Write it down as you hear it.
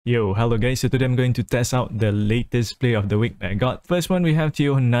Yo, hello guys, so today I'm going to test out the latest play of the week that I got. First one, we have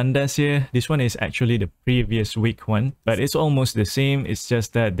Theo Hernandez here. This one is actually the previous week one, but it's almost the same. It's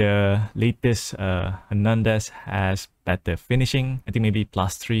just that the latest Hernandez has better finishing. I think maybe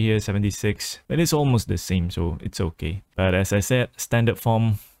 +3 here, 76, but it's almost the same, so it's okay. But as I said, standard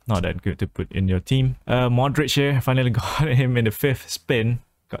form, not that good to put in your team. Modric here, finally got him in the 5th spin.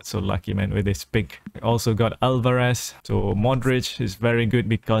 Got so lucky, man, with this pick. Also got Alvarez. So Modric is very good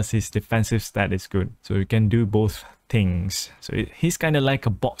because his defensive stat is good. So you can do both things. So he's kind of like a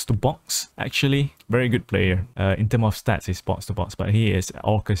box-to-box, actually. Very good player. In terms of stats, he's box-to-box, but he is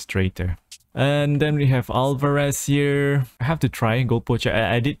orchestrator. And then we have Alvarez here. I have to try goal poacher.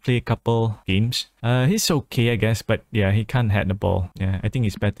 I did play a couple games. He's okay, I guess, but yeah, he can't head the ball. Yeah, I think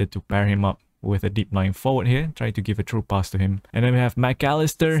it's better to pair him up with a deep line forward here. Try to give a true pass to him. And then we have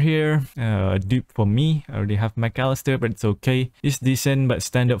McAllister here. Dupe for me. I already have McAllister, but it's okay. He's decent, but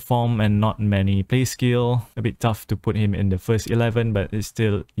standard form and not many play skill. A bit tough to put him in the first 11, but it's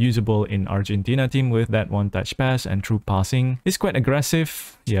still usable in Argentina team with that one-touch pass and true passing. He's quite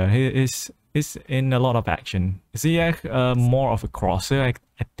aggressive. Yeah, he is in a lot of action. Ziyech, more of a crosser, I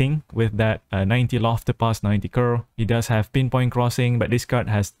think, with that 90 lofted pass, 90 curl. He does have pinpoint crossing, but this card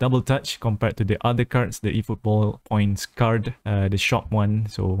has double touch compared to the other cards, the eFootball points card, the shop one.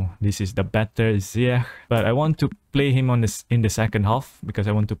 So this is the better Ziyech. But I want to play him on this in the second half because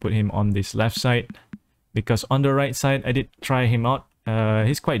I want to put him on this left side. Because on the right side, I did try him out.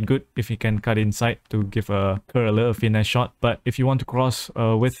 He's quite good if he can cut inside to give a curler, a finesse shot. But if you want to cross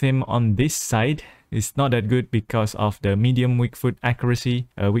with him on this side, it's not that good because of the medium weak foot accuracy.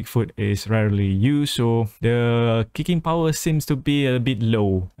 Weak foot is rarely used, so the kicking power seems to be a bit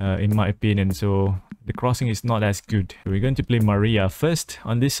low in my opinion. So the crossing is not as good. So we're going to play Maria first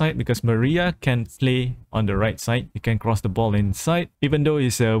on this side because Maria can play on the right side. He can cross the ball inside. Even though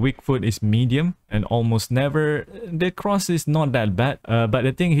his weak foot is medium and almost never, the cross is not that bad. But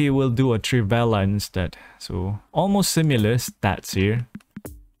I think he will do a Trivela instead. So almost similar stats here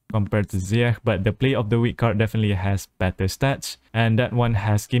compared to Ziyech, but the play of the week card definitely has better stats, and that one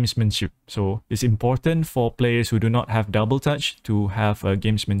has gamesmanship. So it's important for players who do not have double touch to have a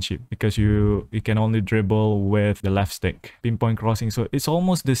gamesmanship because you can only dribble with the left stick. Pinpoint crossing, so it's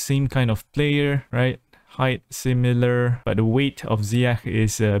almost the same kind of player, right? Height similar, but the weight of Ziyech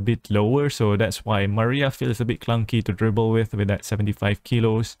is a bit lower, so that's why Maria feels a bit clunky to dribble with that 75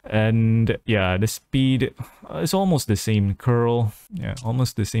 kilos. And yeah, the speed is almost the same. Curl, yeah,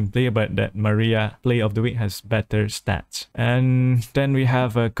 almost the same player, but that Maria play of the week has better stats. And then we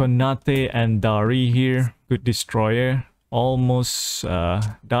have Konate and Dari here. Good destroyer. Almost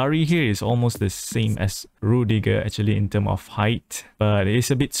Dari here is almost the same as Rudiger actually in terms of height, but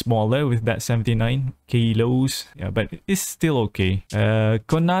it's a bit smaller with that 79 kilos. Yeah, but it's still okay.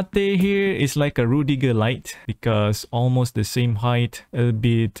 Konate here is like a Rudiger light because almost the same height, a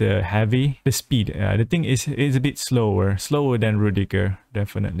bit heavy. The speed, the thing is a bit slower than Rudiger,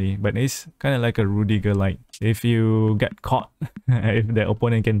 definitely, but it's kind of like a Rudiger light. If you get caught, if the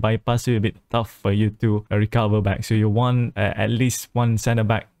opponent can bypass you, a bit tough for you to recover back. So you want at least one center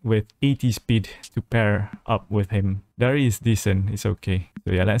back with 80 speed to pair up with him. Dari is decent, it's okay.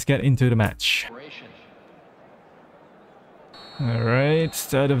 So yeah, let's get into the match. Alright,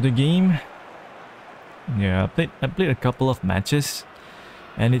 start of the game. Yeah, I played a couple of matches,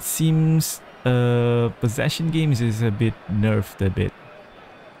 and it seems possession games is a bit nerfed a bit.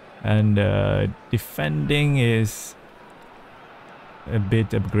 And defending is a bit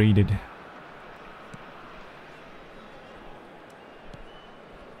upgraded.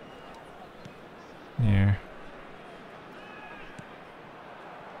 Yeah.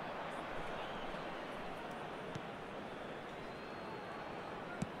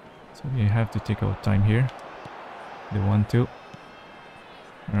 So we have to take our time here. They want to.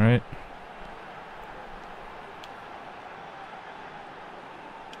 Alright.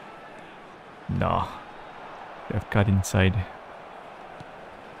 No, they've cut inside.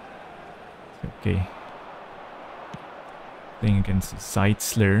 Okay. Playing against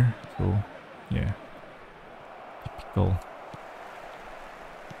Zeitzler, so yeah. Typical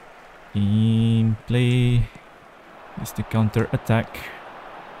team play. It's the counter attack.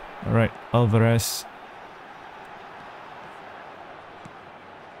 Alright, Alvarez.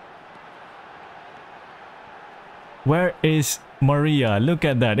 Where is Maria? Look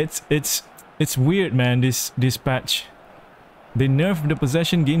at that. It's weird, man, this patch. They nerfed the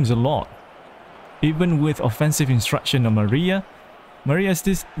possession games a lot. Even with offensive instruction on Maria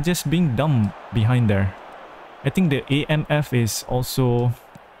is just being dumb behind there. I think the AMF is also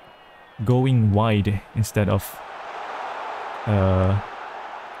going wide instead of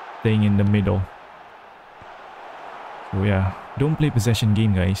staying in the middle. So yeah, don't play possession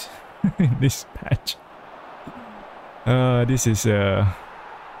game, guys. In this patch. This is a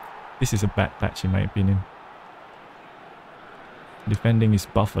bad patch in my opinion. Defending is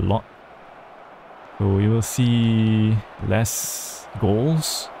buff a lot, so you will see less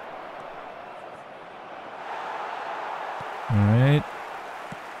goals. Alright.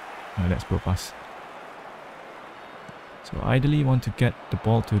 Oh, that's pro pass. So ideally you want to get the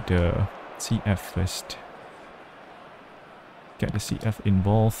ball to the CF first. Get the CF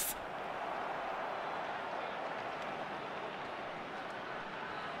involved.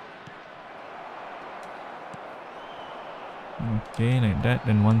 Okay, like that,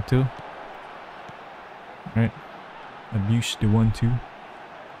 then 1-2. Right. Abuse the 1-2.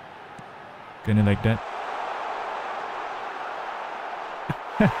 Kinda like that.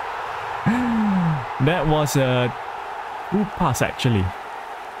 That was a true pass actually.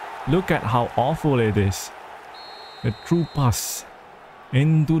 Look at how awful it is. A true pass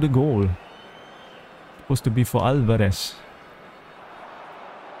into the goal. Supposed to be for Alvarez.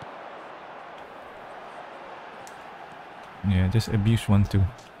 Yeah, just abuse 1-2.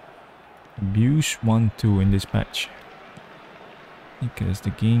 Abuse 1-2 in this match. Because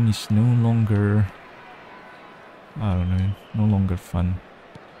the game is no longer... I don't know, no longer fun.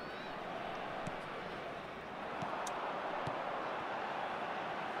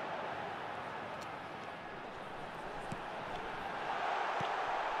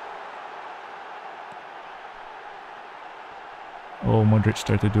 Oh, Modric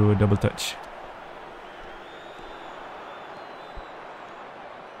started to do a double touch.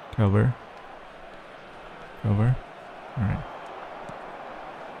 Cover. Cover. Alright.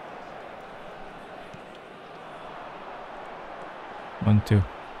 One, two.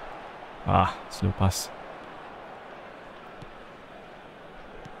 Ah, slow pass.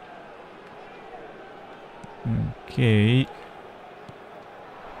 Okay.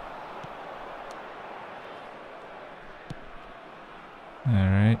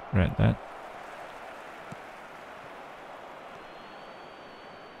 Alright, read that.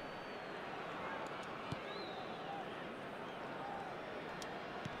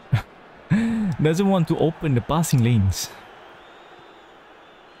 Doesn't want to open the passing lanes.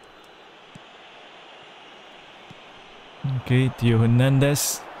 Okay, Theo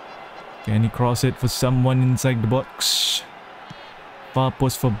Hernandez. Can he cross it for someone inside the box? Far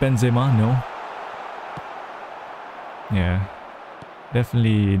post for Benzema? No. Yeah.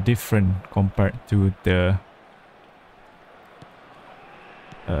 Definitely different compared to the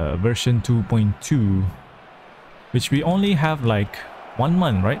version 2.2, which we only have like 1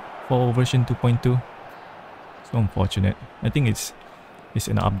 month, right, for version 2.2. So unfortunate. I think it's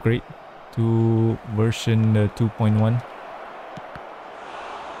an upgrade to version 2.1.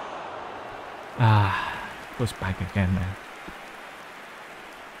 Ah, goes back again, man.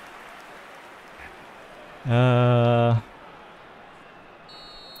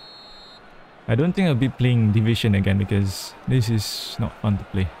 I don't think I'll be playing Division again because this is not fun to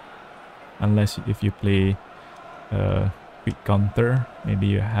play. Unless if you play quick counter, maybe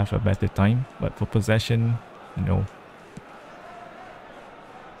you have a better time. But for possession, no.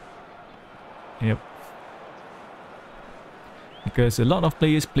 Yep. Because a lot of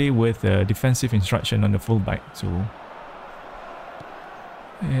players play with defensive instruction on the fullback, so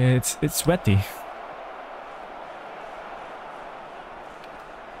it's sweaty.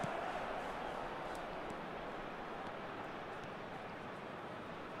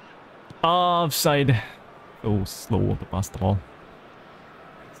 Offside. So slow to pass the ball.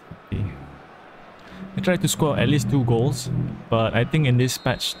 Okay. I tried to score at least 2 goals, but I think in this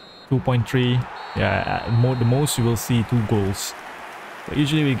patch 2.3, yeah, the most you will see 2 goals. But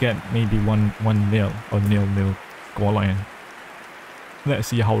usually we get maybe 1-0 or 0-0 scoreline. Let's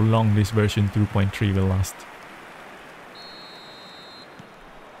see how long this version 2.3 will last.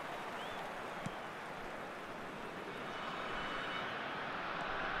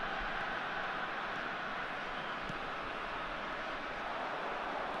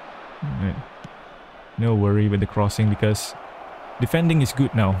 Right. No worry with the crossing because defending is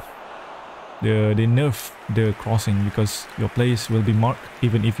good now. They nerf the crossing because your players will be marked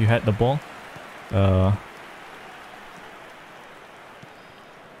even if you had the ball.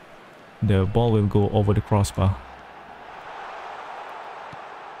 The ball will go over the crossbar.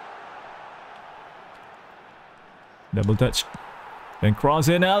 Double touch. Then cross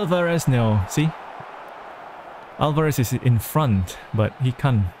in Alvarez. No, see? Alvarez is in front, but he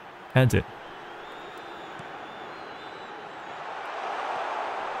can't head it.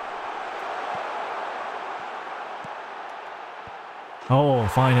 Oh,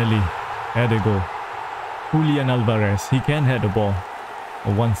 finally. Had a go. Julian Alvarez. He can head the ball. A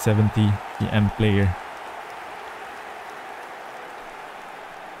 170 cm player.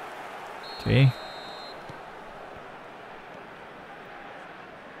 Okay.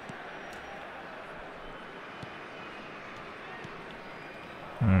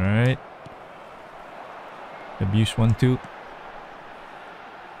 Alright. Abuse 1-2.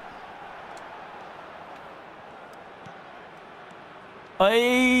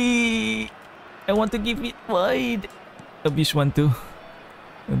 I want to give it wide. Abuse 1-2.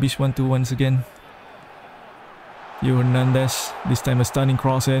 Abuse 1-2 once again. Theo Hernandez. This time a stunning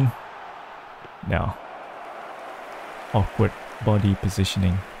cross in. Now. Awkward body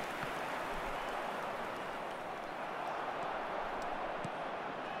positioning.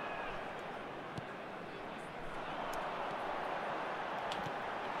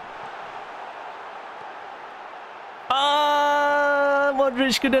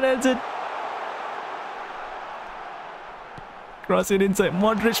 Modric couldn't answer. Cross it inside.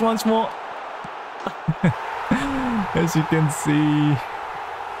 Modric once more. As you can see,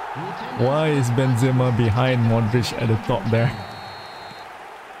 why is Benzema behind Modric at the top there?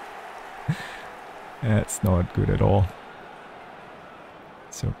 That's not good at all.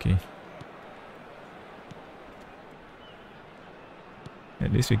 It's okay.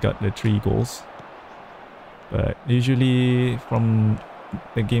 At least we got the 3 goals. But usually from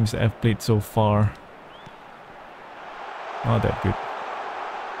the games that I've played so far, not that good.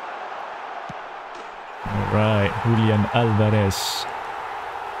 Alright, Julian Alvarez.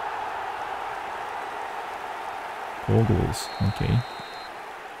 4 goals, okay.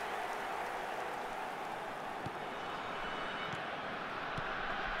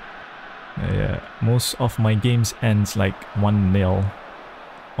 Yeah, most of my games ends like 1-0.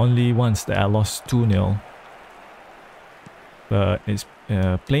 Only once that I lost 2-0. But it's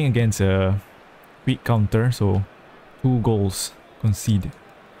playing against a weak counter, so 2 goals conceded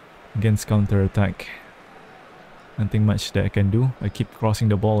against counter attack. Nothing much that I can do. I keep crossing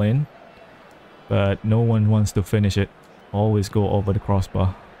the ball in, but no one wants to finish it. Always go over the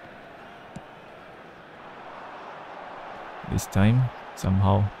crossbar. This time,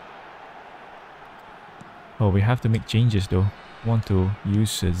 somehow. Oh, we have to make changes though. Want to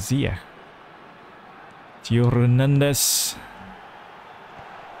use Ziyech. Theo Hernandez.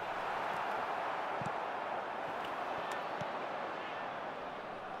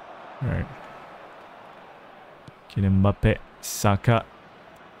 Alright. Kylian Mbappe, Saka.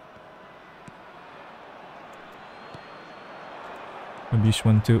 Abuse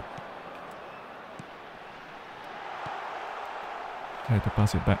 1-2. Try to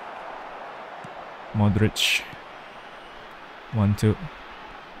pass it back. Modric. 1-2.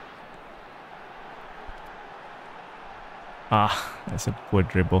 Ah, that's a poor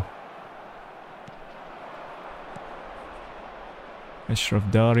dribble. Ashraf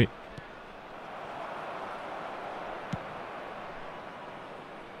Dari.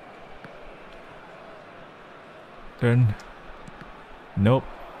 Turn. Nope.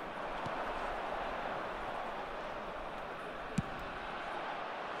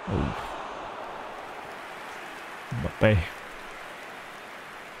 Oh. Mbappe.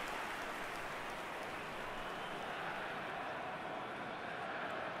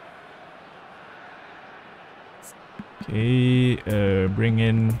 Okay, bring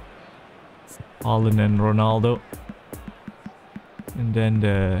in Haaland and Ronaldo. And then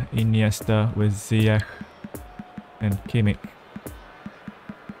the Iniesta with Ziyech and Kimmich.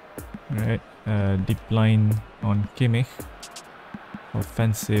 Right, deep line on Kimmich.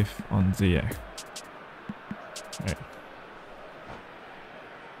 Offensive on Ziyech. Right.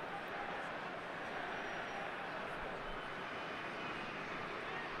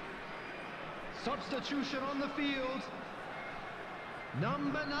 Substitution on the field.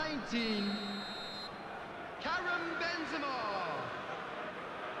 Number 19, Karim Benzema.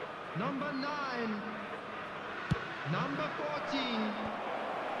 Number 9, number 14,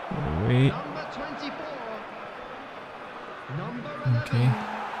 Wait. number 24, number 11. Okay.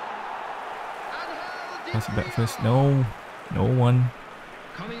 Pass it back first. No. No one.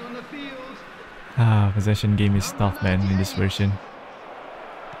 Coming on the field. Ah, possession game is tough, man, in this version.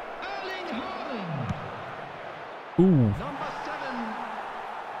 Ooh. Number 7,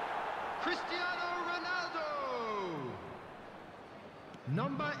 Cristiano Ronaldo.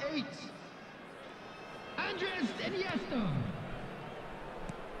 Number 8, Andres Iniesta.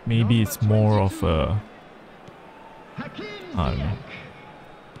 Maybe it's more of a... I don't know.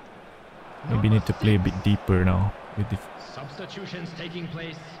 Maybe need to play a bit deeper now with the... Substitutions taking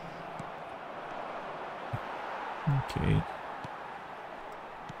place. Okay.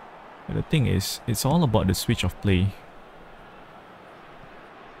 But the thing is, it's all about the switch of play.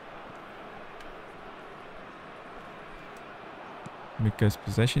 Because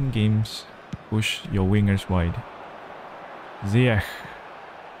possession games push your wingers wide. Ziyech.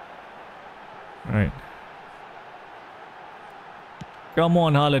 Right. Come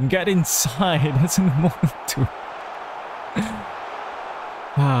on, Haaland, get inside. Doesn't want to.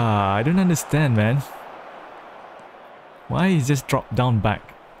 I don't understand, man. Why he just dropped down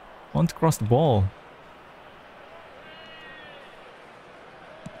back? Want to cross the ball.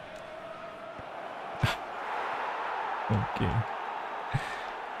 Okay.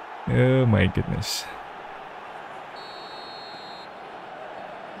 Oh my goodness.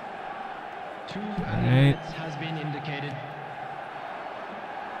 Right. Has been indicated.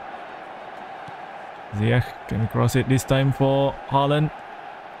 Ziyech, can we cross it this time for Haaland?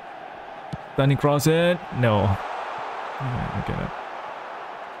 Can he cross it? No. Yeah, okay, that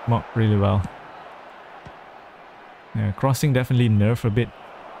marked really well. Yeah, crossing definitely nerf a bit.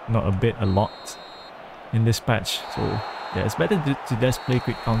 Not a bit, a lot in this patch. So yeah, it's better to just play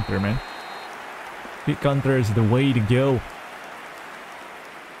quick counter, man. Quick counter is the way to go.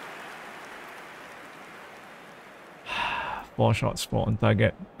 Four shots, 4 on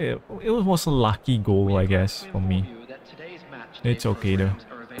target. It was a lucky goal, I guess, for me. It's okay though.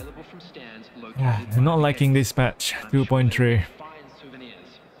 Yeah, I'm not liking this patch. 2.3.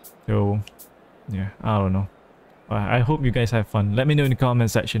 So, yeah, I don't know. I hope you guys have fun. Let me know in the comment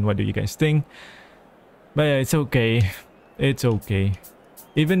section what do you guys think. But yeah, it's okay. It's okay.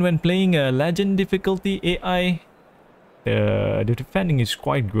 Even when playing a legend difficulty AI, the defending is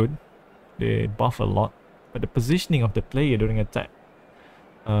quite good. They buff a lot. But the positioning of the player during attack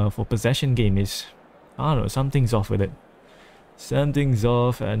for possession game is, I don't know, something's off with it. Something's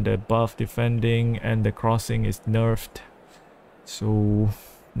off, and the buff defending and the crossing is nerfed. So,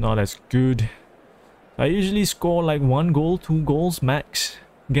 not as good. I usually score like 1 goal, 2 goals max.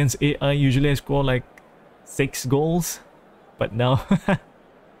 Against AI, usually I score like 6 goals. But now,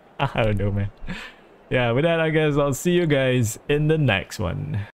 I don't know, man. Yeah, with that, I guess I'll see you guys in the next one.